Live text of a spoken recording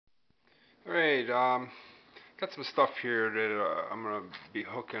Alright, got some stuff here that I'm gonna be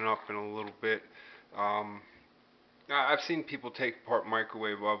hooking up in a little bit. Um, I've seen people take apart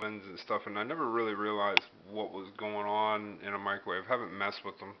microwave ovens and stuff, and I never really realized what was going on in a microwave. Haven't messed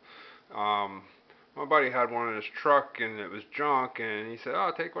with them. My buddy had one in his truck, and it was junk, and he said,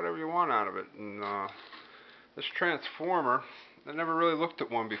 "Oh, take whatever you want out of it." And this transformer, I never really looked at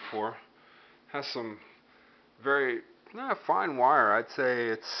one before. Has some very fine wire. I'd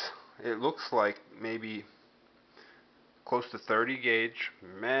say it looks like maybe close to 30 gauge,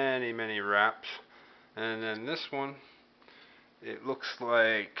 many wraps. And then this one, it looks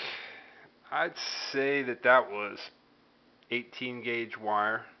like, I'd say that was 18 gauge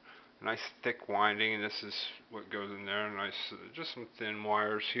wire, nice thick winding, and this is what goes in there. Nice, just some thin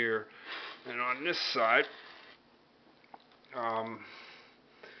wires here. And on this side, um,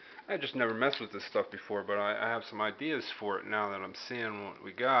 I just never messed with this stuff before, but I have some ideas for it now that I'm seeing what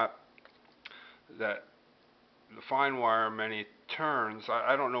we got. That the fine wire many turns.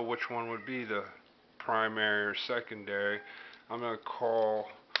 I don't know which one would be the primary or secondary. I'm going to call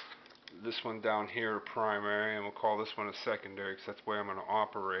this one down here primary, and we'll call this one a secondary because that's the way I'm going to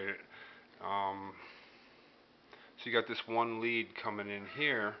operate it. So you got this one lead coming in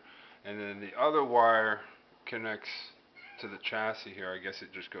here, and then the other wire connects to the chassis here. I guess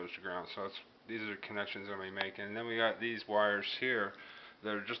it just goes to ground. So these are the connections I'm going to be making. And then we got these wires here.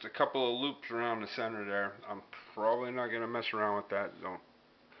 There are just a couple of loops around the center there. I'm probably not going to mess around with that. Not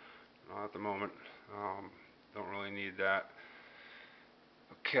at the moment. Don't really need that.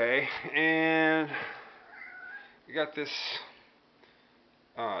 Okay, and we got this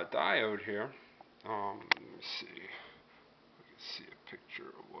diode here. Let me see. I can see a picture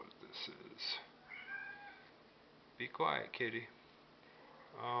of what this is. Be quiet, kitty.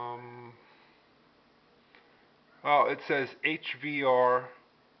 Oh, it says HVR-1X4.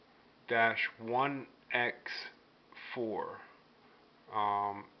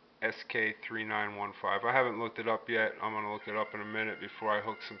 SK3915. I haven't looked it up yet. I'm going to look it up in a minute before I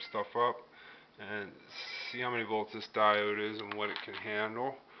hook some stuff up and see how many volts this diode is and what it can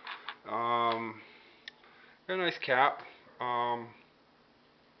handle. Got a nice cap. 0.9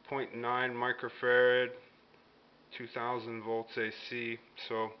 microfarad, 2000 volts AC.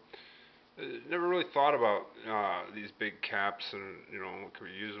 So never really thought about these big caps and what could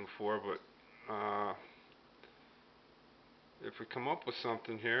we use them for, but if we come up with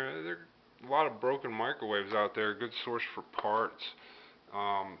something here, there are a lot of broken microwaves out there, a good source for parts.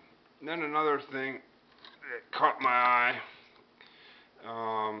 Then another thing that caught my eye,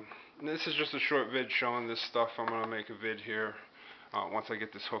 this is just a short vid showing this stuff. I'm going to make a vid here once I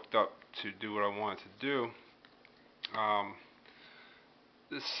get this hooked up to do what I want it to do.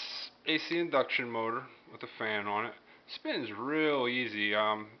 This AC induction motor with a fan on it spins real easy.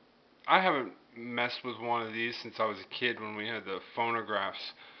 I haven't messed with one of these since I was a kid when we had the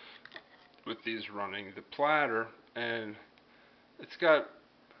phonographs with these running. The platter, and it's got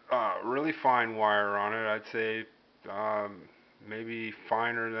really fine wire on it. I'd say maybe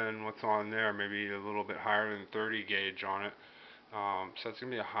finer than what's on there, maybe a little bit higher than 30 gauge on it. So it's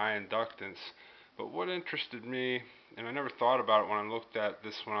going to be a high inductance. But what interested me, and I never thought about it when I looked at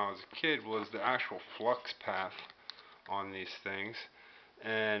this when I was a kid, was the actual flux path on these things.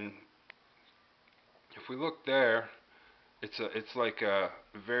 And if we look there, it's like a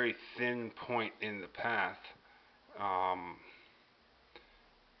very thin point in the path,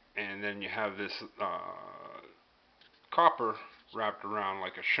 and then you have this copper wrapped around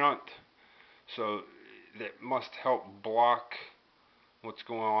like a shunt, so that must help block what's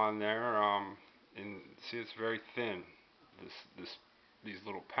going on there. And see, it's very thin. These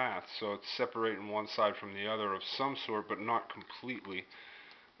little paths, so it's separating one side from the other of some sort, but not completely.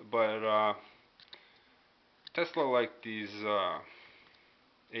 But Tesla liked these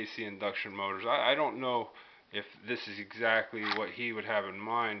AC induction motors. I don't know if this is exactly what he would have in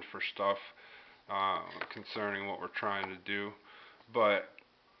mind for stuff concerning what we're trying to do, but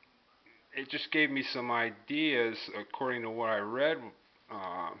it just gave me some ideas according to what I read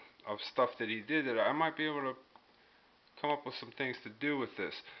of stuff that he did, that I might be able to come up with some things to do with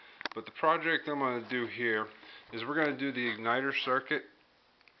this. But the project I'm going to do here is we're going to do the igniter circuit,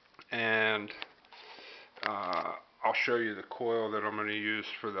 and I'll show you the coil that I'm going to use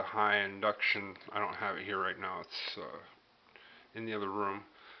for the high induction. I don't have it here right now. It's in the other room.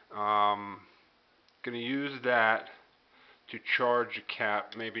 Going to use that to charge a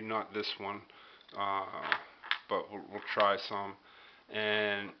cap. Maybe not this one, but we'll try some.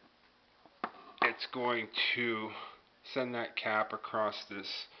 And it's going to send that cap across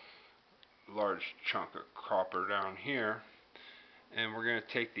this large chunk of copper down here. And we're going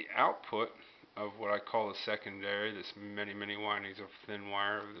to take the output of what I call the secondary, this many windings of thin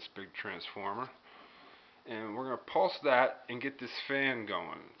wire of this big transformer, and we're going to pulse that and get this fan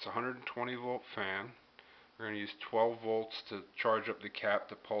going. It's a 120 volt fan. We're going to use 12 volts to charge up the cap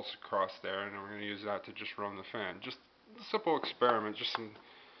to pulse across there, and then we're going to use that to just run the fan. Just a simple experiment,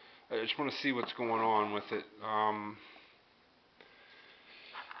 I just want to see what's going on with it.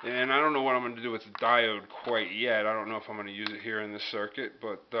 And I don't know what I'm going to do with the diode quite yet. I don't know if I'm going to use it here in this circuit,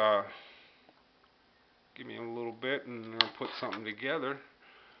 but give me a little bit and I'll put something together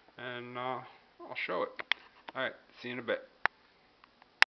and I'll show it. Alright, see you in a bit.